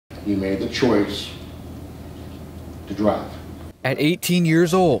you made the choice to drive. At 18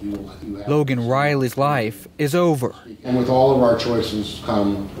 years old, Logan Riley's life is over. And with all of our choices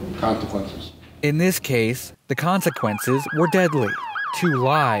come consequences. In this case, the consequences were deadly. 2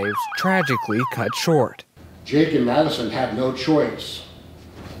 lives tragically cut short. Jake and Madison had no choice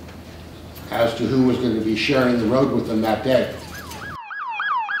as to who was going to be sharing the road with them that day.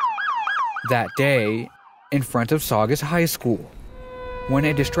 That day, in front of Saugus High School, when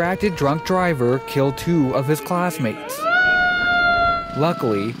a distracted drunk driver killed 2 of his classmates.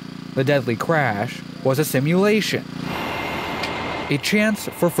 Luckily, the deadly crash was a simulation. A chance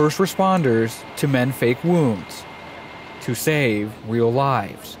for first responders to mend fake wounds, to save real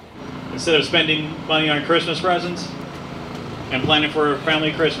lives. Instead of spending money on Christmas presents and planning for a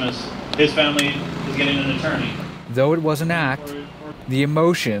family Christmas, his family is getting an attorney. Though it was an act, the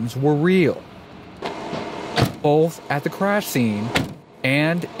emotions were real, both at the crash scene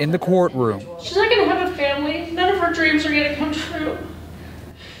and in the courtroom. She's not going to have a family. None of her dreams are going to come true.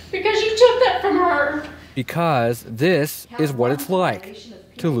 Because you took that from her. Because this is what it's like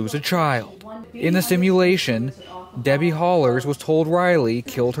to lose a child. In the simulation, Debbie Hollers was told Riley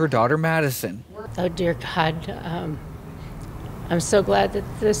killed her daughter Madison. Oh dear God, I'm so glad that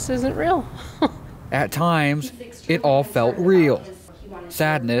this isn't real. At times, it all felt real.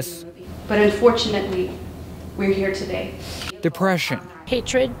 Sadness. But unfortunately, we're here today. Depression.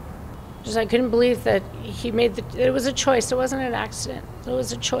 Hatred. Just I couldn't believe that he made it was a choice. It wasn't an accident. It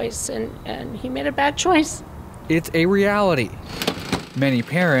was a choice, and he made a bad choice. It's a reality many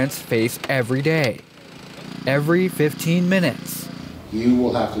parents face every day, every 15 minutes. You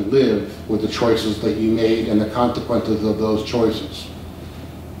will have to live with the choices that you made and the consequences of those choices.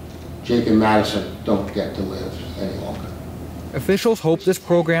 Jake and Madison don't get to live any longer. Officials hope this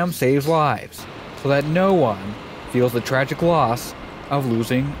program saves lives so that no one feels the tragic loss of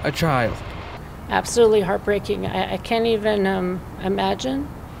losing a child. Absolutely heartbreaking. I can't even imagine.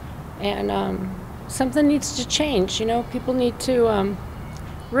 And something needs to change. You know, people need to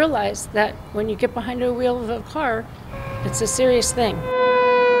realize that when you get behind the wheel of a car, it's a serious thing.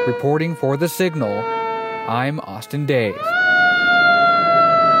 Reporting for The Signal, I'm Austin Dave.